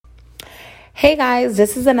Hey guys,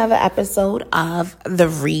 this is another episode of the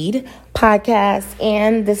Read podcast,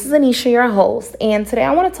 and this is Anisha, your host. And today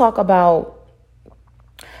I want to talk about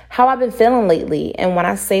how I've been feeling lately. And when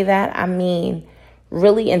I say that, I mean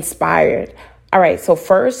really inspired. All right, so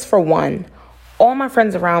first, for one, all my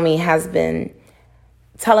friends around me has been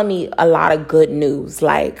telling me a lot of good news.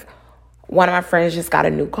 Like, one of my friends just got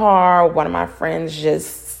a new car. One of my friends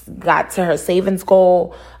just got to her savings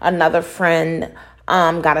goal. Another friend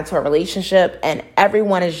got into a relationship, and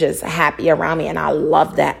everyone is just happy around me, and I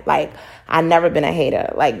love that. Like, I've never been a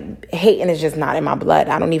hater. Like, hating is just not in my blood.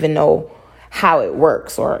 I don't even know how it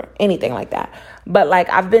works or anything like that. But like,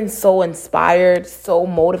 I've been so inspired, so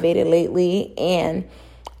motivated lately, and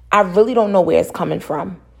I really don't know where it's coming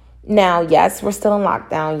from. Now, yes, we're still in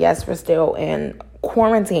lockdown. Yes, we're still in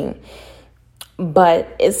quarantine.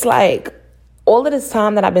 But it's like all of this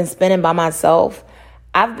time that I've been spending by myself,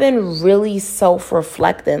 I've been really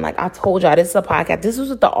self-reflecting. Like I told y'all, this is a podcast. This is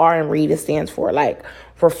what the R and read stands for. Like,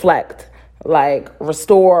 reflect, like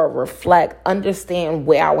restore, reflect, understand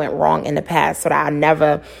where I went wrong in the past so that I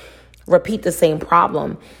never repeat the same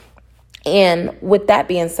problem. And with that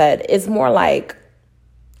being said, it's more like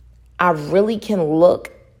I really can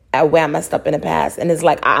look at where I messed up in the past. And it's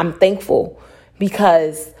like, I'm thankful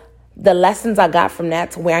because the lessons I got from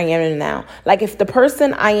that to where I am now. Like, if the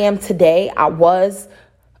person I am today, I was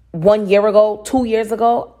 1 year ago, 2 years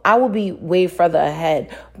ago, I would be way further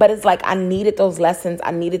ahead. But it's like, I needed those lessons.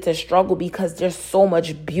 I needed to struggle because there's so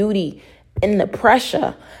much beauty in the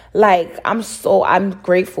pressure. Like, I'm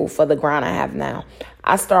grateful for the grind I have now.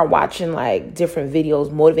 I start watching like different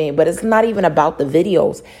videos motivating, but it's not even about the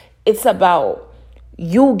videos. It's about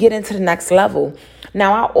you getting to the next level.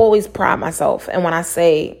 Now, I always pride myself. And when I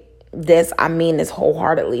say this, I mean this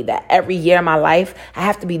wholeheartedly, that every year of my life, I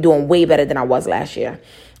have to be doing way better than I was last year.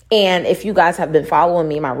 And if you guys have been following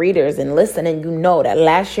me, my readers, and listening, you know that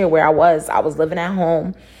last year where I was living at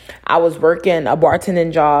home. I was working a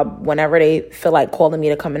bartending job whenever they feel like calling me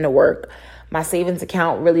to come into work. My savings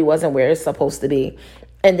account really wasn't where it's supposed to be.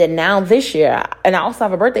 And then now this year, and I also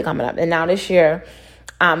have a birthday coming up. And now this year,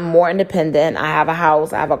 I'm more independent. I have a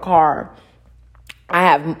house. I have a car. I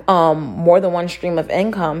have more than one stream of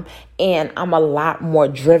income, and I'm a lot more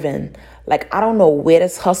driven. Like, I don't know where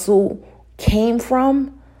this hustle came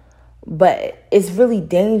from, but it's really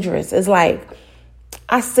dangerous. It's like,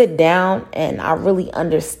 I sit down and I really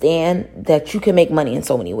understand that you can make money in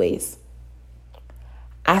so many ways.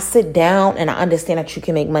 I sit down and I understand that you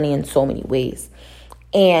can make money in so many ways.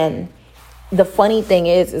 And the funny thing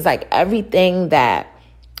is like, everything that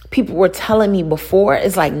people were telling me before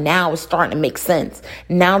is like, now it's starting to make sense.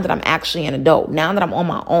 Now that I'm actually an adult, now that I'm on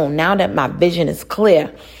my own, now that my vision is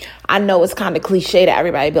clear. I know it's kind of cliche to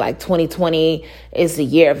everybody be like 2020 is the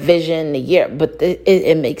year of vision, but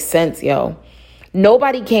it makes sense, yo.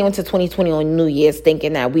 Nobody came into 2020 on New Year's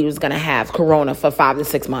thinking that we was going to have Corona for 5 to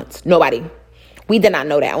 6 months. Nobody. We did not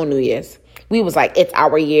know that on New Year's. We was like, it's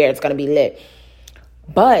our year. It's going to be lit.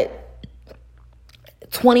 But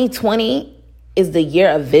 2020 is the year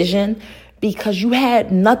of vision because you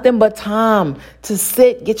had nothing but time to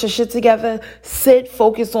sit, get your shit together, sit,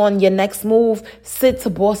 focus on your next move, sit to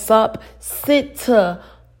boss up, sit to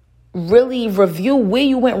really review where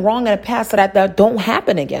you went wrong in the past so that don't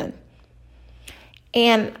happen again.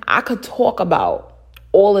 And I could talk about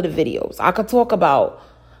all of the videos. I could talk about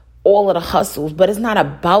all of the hustles, but it's not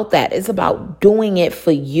about that. It's about doing it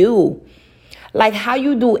for you. Like, how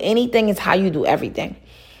you do anything is how you do everything.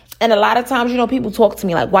 And a lot of times, people talk to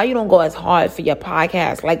me like, why you don't go as hard for your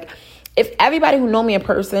podcast? Like, if everybody who know me in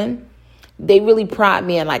person, they really pride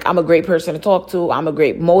me in like, I'm a great person to talk to. I'm a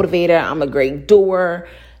great motivator. I'm a great doer.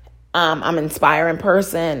 I'm an inspiring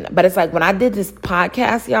person. But it's like, when I did this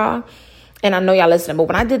podcast, y'all, and I know y'all listening, but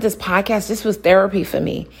when I did this podcast, this was therapy for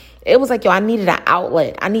me. It was like, yo, I needed an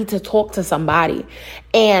outlet. I need to talk to somebody.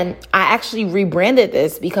 And I actually rebranded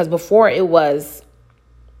this because before it was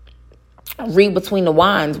Read Between the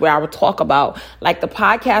Lines, where I would talk about, like, the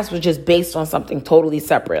podcast was just based on something totally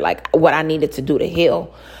separate, like what I needed to do to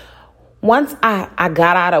heal. Once I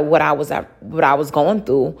got out of what I was going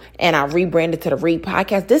through and I rebranded to the Read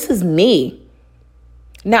podcast, this is me.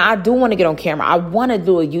 Now, I do want to get on camera. I want to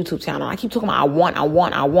do a YouTube channel. I keep talking about I want,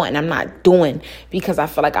 and I'm not doing because I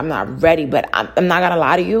feel like I'm not ready. But I'm not going to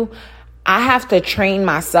lie to you. I have to train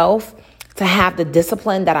myself to have the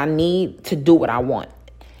discipline that I need to do what I want.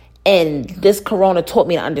 And this Corona taught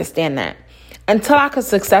me to understand that. Until I could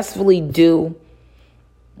successfully do,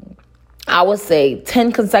 I would say,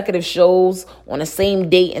 10 consecutive shows on the same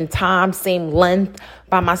date and time, same length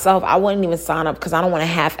by myself, I wouldn't even sign up because I don't want to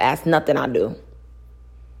half-ass nothing I do.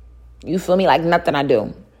 You feel me? Like, nothing I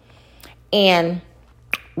do. And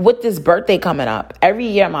with this birthday coming up, every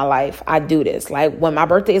year in my life, I do this. Like when my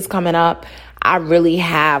birthday is coming up, I really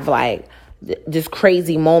have like this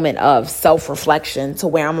crazy moment of self-reflection to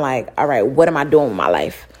where I'm like, all right, what am I doing with my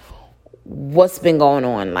life? What's been going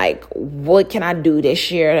on? Like, what can I do this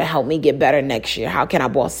year to help me get better next year? How can I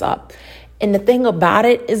boss up? And the thing about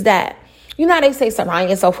it is that, you know how they say surround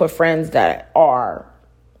yourself with friends that will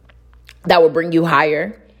bring you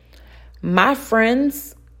higher? My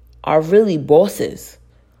friends are really bosses.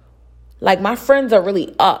 Like, my friends are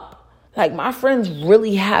really up. Like, my friends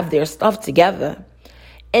really have their stuff together.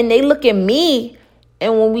 And they look at me,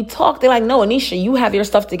 and when we talk, they're like, no, Anisha, you have your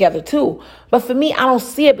stuff together too. But for me, I don't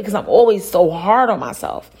see it because I'm always so hard on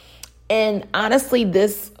myself. And honestly,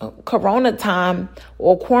 this corona time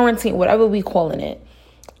or quarantine, whatever we calling it,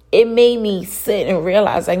 it made me sit and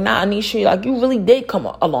realize, like, nah, Anisha, like, you really did come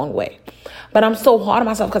a long way. But I'm so hard on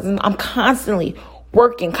myself because I'm constantly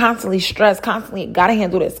working, constantly stressed, constantly gotta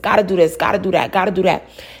handle this, gotta do this, gotta do that, gotta do that.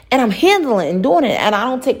 And I'm handling and doing it. And I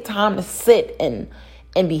don't take time to sit and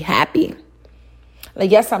be happy.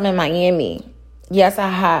 Like, yes, I'm in Miami. Yes, I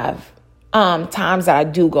have times that I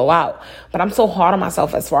do go out. But I'm so hard on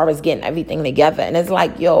myself as far as getting everything together. And it's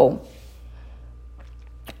like, yo,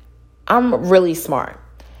 I'm really smart.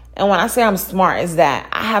 And when I say I'm smart, is that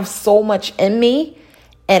I have so much in me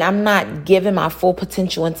and I'm not giving my full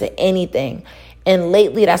potential into anything. And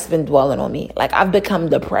lately that's been dwelling on me. Like, I've become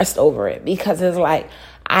depressed over it because it's like,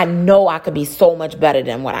 I know I could be so much better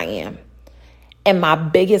than what I am. And my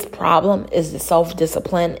biggest problem is the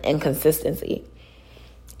self-discipline and consistency.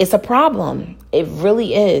 It's a problem. It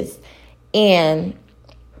really is. And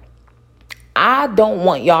I don't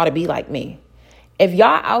want y'all to be like me. If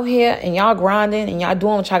y'all out here and y'all grinding and y'all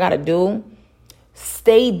doing what y'all got to do,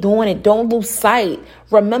 stay doing it. Don't lose sight.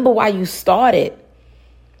 Remember why you started.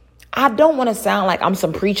 I don't want to sound like I'm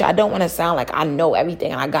some preacher. I don't want to sound like I know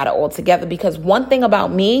everything and I got it all together. Because one thing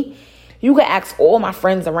about me, you can ask all my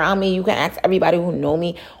friends around me. You can ask everybody who know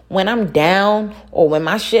me. When I'm down or when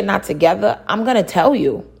my shit not together, I'm going to tell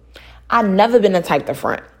you. I've never been the type to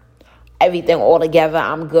front. Everything all together,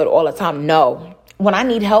 I'm good all the time. No. When I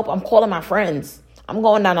need help, I'm calling my friends. I'm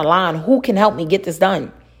going down the line. Who can help me get this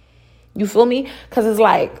done? You feel me? Because it's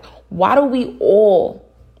like, why do we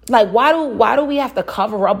have to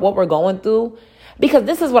cover up what we're going through? Because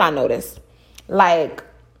this is what I noticed. Like,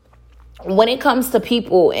 when it comes to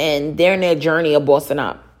people and they're in their journey of bossing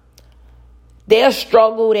up, they'll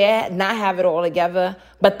struggle, they not have it all together.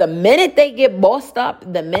 But the minute they get bossed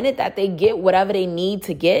up, the minute that they get whatever they need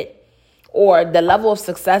to get, or the level of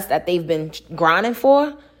success that they've been grinding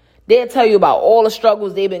for, they'll tell you about all the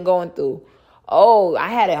struggles they've been going through. Oh, I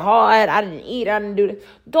had it hard. I didn't eat. I didn't do this.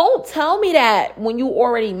 Don't tell me that when you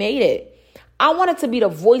already made it. I want it to be the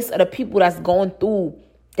voice of the people that's going through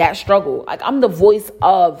that struggle. Like, I'm the voice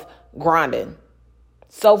of grinding.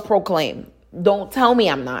 Self-proclaimed. Don't tell me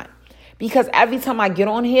I'm not. Because every time I get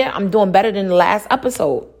on here, I'm doing better than the last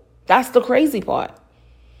episode. That's the crazy part.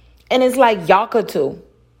 And it's like, y'all could too.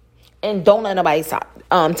 And don't let nobody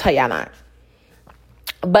tell y'all not.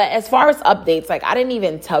 But as far as updates, like, I didn't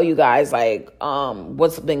even tell you guys, like,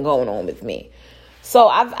 what's been going on with me. So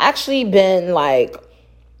I've actually been, like,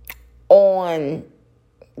 on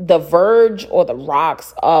the verge or the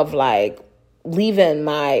rocks of, like, leaving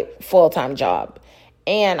my full-time job.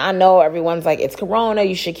 And I know everyone's like, it's Corona,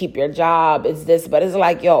 you should keep your job, it's this. But it's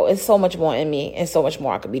like, yo, it's so much more in me and so much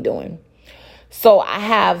more I could be doing. So I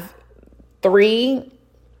have 3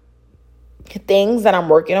 things that I'm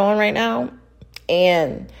working on right now.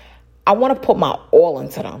 And I want to put my all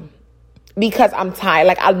into them because I'm tired.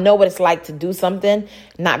 Like, I know what it's like to do something,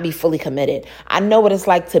 not be fully committed. I know what it's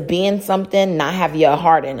like to be in something, not have your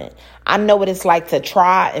heart in it. I know what it's like to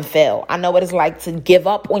try and fail. I know what it's like to give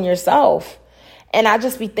up on yourself. And I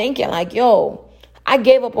just be thinking like, yo, I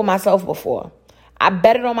gave up on myself before. I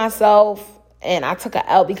betted on myself and I took an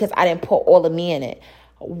L because I didn't put all of me in it.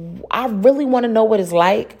 I really want to know what it's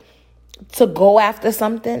like to go after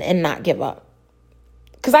something and not give up.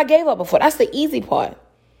 Because I gave up before. That's the easy part.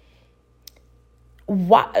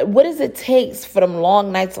 What does it take for them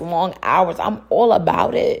long nights and long hours? I'm all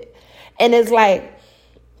about it. And it's like,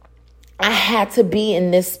 I had to be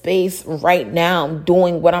in this space right now,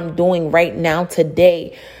 doing what I'm doing right now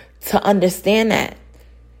today to understand that.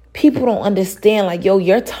 People don't understand, like, yo,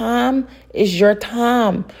 your time is your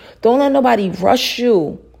time. Don't let nobody rush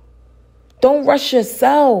you. Don't rush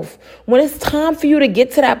yourself. When it's time for you to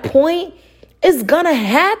get to that point, it's gonna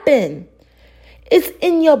happen. It's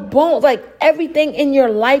in your bones. Like, everything in your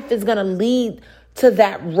life is gonna lead to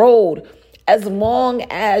that road as long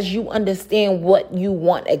as you understand what you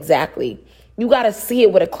want exactly. You got to see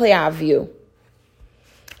it with a clear eye view.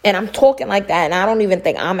 And I'm talking like that, and I don't even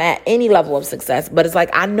think I'm at any level of success. But it's like,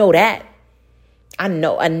 I know that. I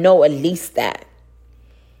know at least that.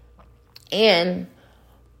 And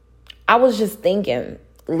I was just thinking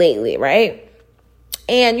lately, right?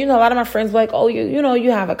 And, a lot of my friends were like, oh,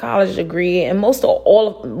 you have a college degree. And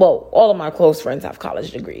all of my close friends have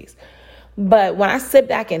college degrees. But when I sit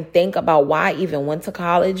back and think about why I even went to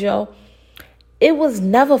college, it was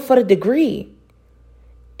never for the degree.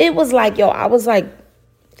 It was like, I was like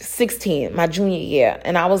 16, my junior year.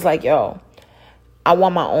 And I was like, I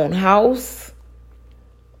want my own house.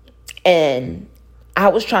 And I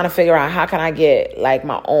was trying to figure out how can I get like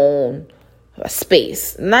my own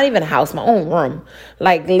space, not even a house, my own room.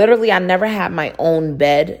 Like literally, I never had my own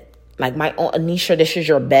bed, like my own. Anisha, this is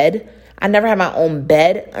your bed. I never had my own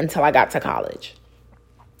bed until I got to college.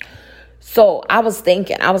 So I was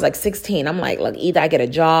thinking, I was like 16. I'm like, look, either I get a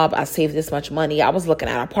job, I save this much money. I was looking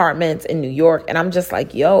at apartments in New York, and I'm just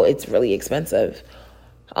like, it's really expensive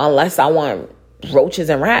unless I want roaches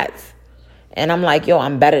and rats. And I'm like,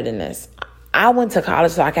 I'm better than this. I went to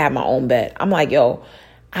college so I could have my own bed. I'm like,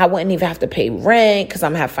 I wouldn't even have to pay rent because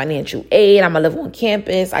I'm going to have financial aid. I'm going to live on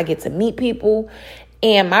campus. I get to meet people.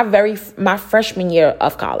 And my freshman year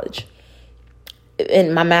of college,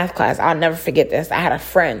 in my math class, I'll never forget this. I had a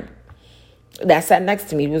friend that sat next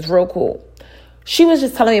to me. It was real cool. She was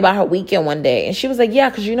just telling me about her weekend one day. And she was like,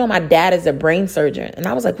 because my dad is a brain surgeon. And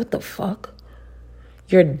I was like, what the fuck?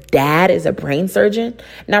 Your dad is a brain surgeon?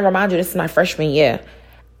 Now, remind you, this is my freshman year.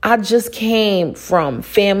 I just came from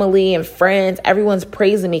family and friends. Everyone's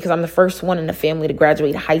praising me because I'm the first one in the family to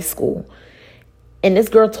graduate high school. And this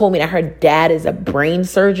girl told me that her dad is a brain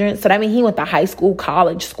surgeon. So that means he went to high school,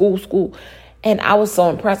 college, school. And I was so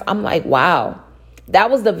impressed. I'm like, wow. That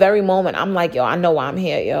was the very moment I'm like, I know why I'm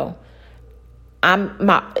here,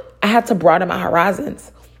 I had to broaden my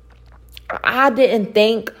horizons. I didn't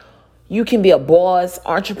think you can be a boss,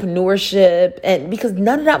 entrepreneurship, and because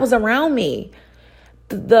none of that was around me.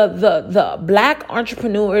 The black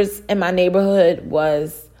entrepreneurs in my neighborhood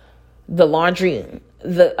was the laundromat,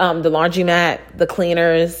 the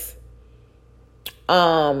cleaners,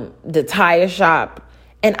 the tire shop,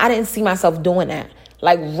 and I didn't see myself doing that.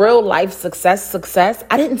 Like real life success.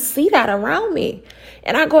 I didn't see that around me.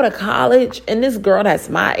 And I go to college, and this girl that's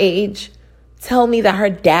my age tell me that her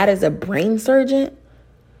dad is a brain surgeon.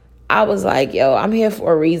 I was like, I'm here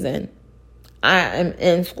for a reason. I am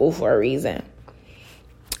in school for a reason.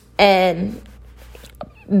 And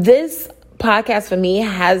this podcast for me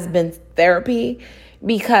has been therapy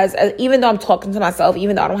because even though I'm talking to myself,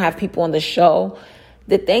 even though I don't have people on the show,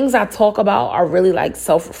 the things I talk about are really like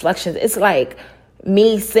self-reflections. It's like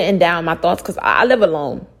me sitting down my thoughts because I live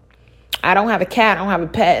alone. I don't have a cat. I don't have a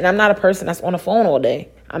pet. And I'm not a person that's on the phone all day.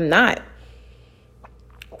 I'm not.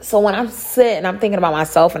 So when I'm sitting, I'm thinking about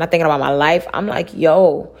myself and I'm thinking about my life, I'm like,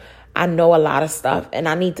 I know a lot of stuff and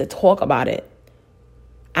I need to talk about it.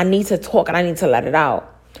 I need to talk and I need to let it out.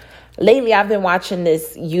 Lately, I've been watching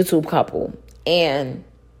this YouTube couple, and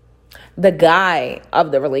the guy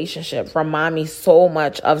of the relationship remind me so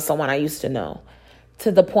much of someone I used to know,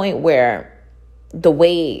 to the point where the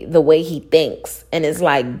way he thinks, and it's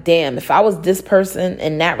like, damn, if I was this person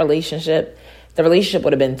in that relationship, the relationship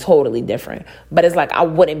would have been totally different. But it's like I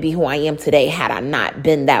wouldn't be who I am today had I not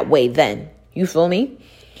been that way then. You feel me?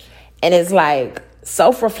 And it's like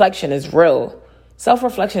self-reflection is real.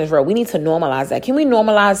 Self-reflection is real. We need to normalize that. Can we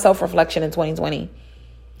normalize self-reflection in 2020?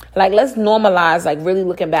 Like, let's normalize, like, really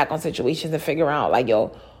looking back on situations and figure out, like,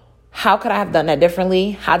 how could I have done that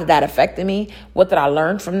differently? How did that affect me? What did I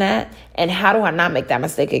learn from that? And how do I not make that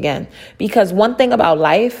mistake again? Because one thing about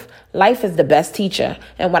life is the best teacher.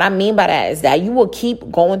 And what I mean by that is that you will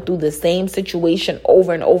keep going through the same situation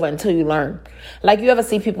over and over until you learn. Like, you ever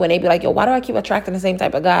see people and they be like, why do I keep attracting the same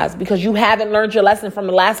type of guys? Because you haven't learned your lesson from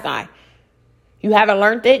the last guy. You haven't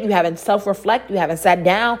learned it. You haven't self-reflect. You haven't sat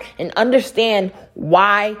down and understand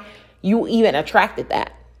why you even attracted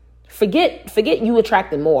that. Forget you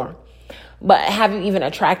attracted more, but have you even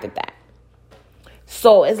attracted that?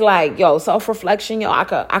 So it's like, self-reflection,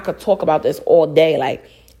 I could talk about this all day. Like,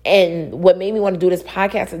 and what made me want to do this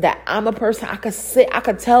podcast is that I'm a person, I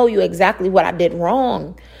could tell you exactly what I did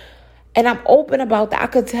wrong. And I'm open about that. I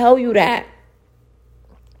could tell you that.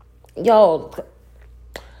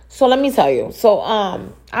 So let me tell you. So,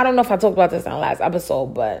 I don't know if I talked about this in the last episode,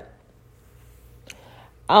 but,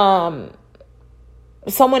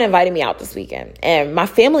 someone invited me out this weekend and my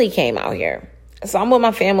family came out here. So I'm with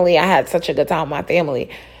my family. I had such a good time with my family,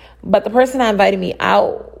 but the person that invited me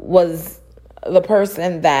out was the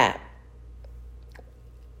person that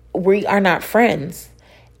we are not friends.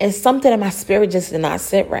 And something in my spirit just did not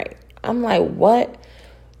sit right. I'm like, what?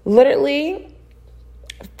 Literally,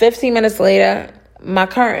 15 minutes later, my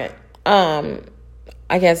current, I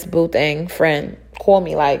guess, boo thing friend called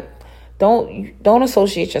me like, don't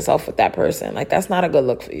associate yourself with that person. Like, that's not a good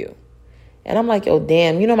look for you. And I'm like, yo,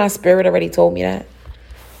 damn, my spirit already told me that.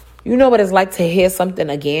 You know what it's like to hear something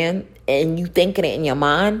again and you thinking it in your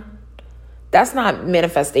mind? That's not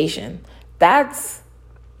manifestation. That's,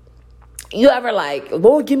 you ever like,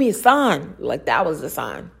 Lord, give me a sign. Like, that was the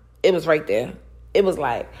sign. It was right there. It was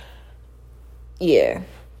like, yeah.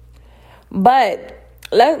 But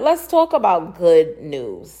let's talk about good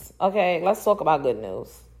news. Okay, let's talk about good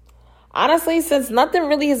news. Honestly, since nothing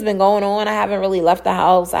really has been going on, I haven't really left the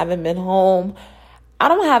house. I haven't been home. I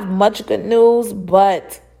don't have much good news,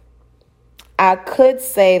 but I could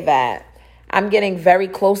say that I'm getting very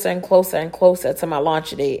closer and closer and closer to my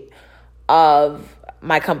launch date of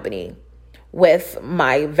my company with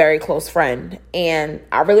my very close friend. And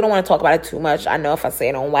I really don't want to talk about it too much. I know if I say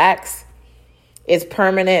it on wax, it's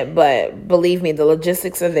permanent, but believe me, the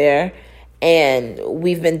logistics are there and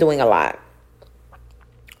we've been doing a lot.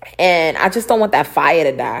 And I just don't want that fire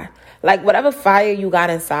to die. Like, whatever fire you got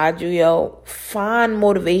inside you, yo, find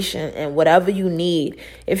motivation in whatever you need.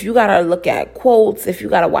 If you got to look at quotes, if you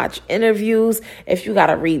got to watch interviews, if you got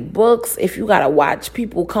to read books, if you got to watch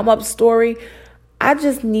people come up story, I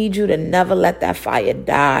just need you to never let that fire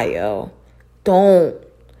die, yo. Don't.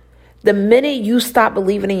 The minute you stop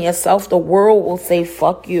believing in yourself, the world will say,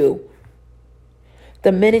 fuck you.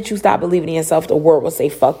 The minute you stop believing in yourself, the world will say,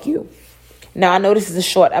 fuck you. Now, I know this is a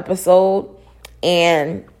short episode,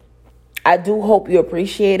 and I do hope you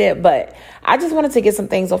appreciate it, but I just wanted to get some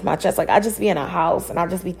things off my chest. Like, I just be in a house, and I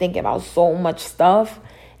just be thinking about so much stuff,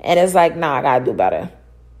 and it's like, nah, I gotta do better.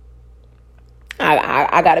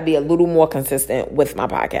 I gotta be a little more consistent with my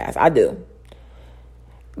podcast. I do.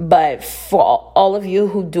 But for all of you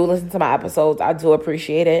who do listen to my episodes, I do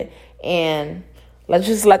appreciate it, and let's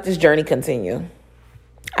just let this journey continue.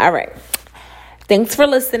 All right. Thanks for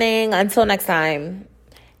listening. Until next time.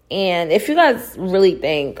 And if you guys really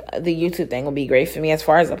think the YouTube thing will be great for me as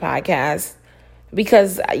far as a podcast,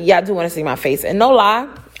 because y'all do want to see my face. And no lie,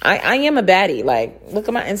 I am a baddie. Like, look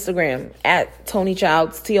at my Instagram at Toni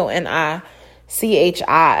Childs, ToniChilds,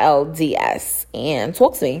 and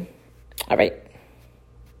talk to me. All right.